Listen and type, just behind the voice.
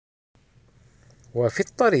وفي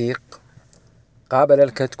الطريق قابل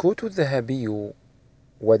الكتكوت الذهبي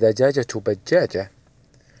ودجاجة بجاجة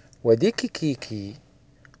وديك كيكي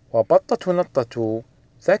وبطة نطة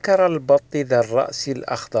ذكر البط ذا الرأس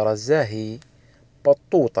الأخضر الزاهي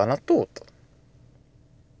بطوط نطوط.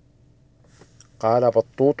 قال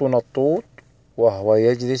بطوط نطوط وهو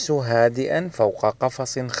يجلس هادئا فوق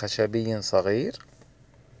قفص خشبي صغير: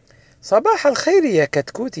 صباح الخير يا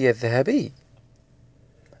كتكوتي الذهبي،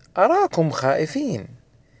 أراكم خائفين،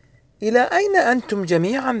 إلى أين أنتم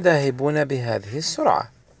جميعا ذاهبون بهذه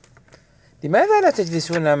السرعة؟ لماذا لا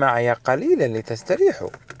تجلسون معي قليلا لتستريحوا؟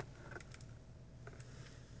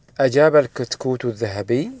 أجاب الكتكوت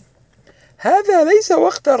الذهبي: هذا ليس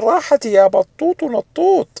وقت الراحة يا بطوط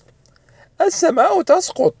نطوط، السماء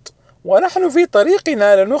تسقط ونحن في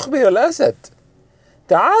طريقنا لنخبر الأسد،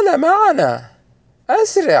 تعال معنا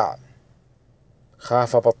أسرع.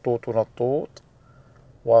 خاف بطوط نطوط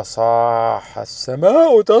وصاح: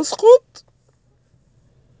 السماء تسقط؟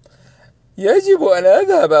 يجب أن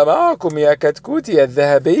أذهب معكم يا كتكوتي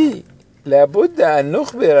الذهبي، لابد أن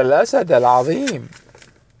نخبر الأسد العظيم.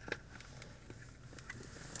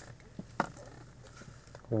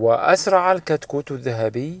 وأسرع الكتكوت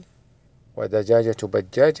الذهبي ودجاجة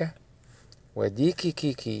بجاجة وديكي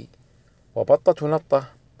كيكي وبطة نطة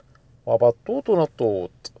وبطوط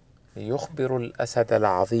نطوط ليخبروا الأسد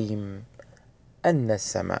العظيم أن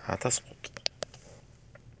السماء تسقط.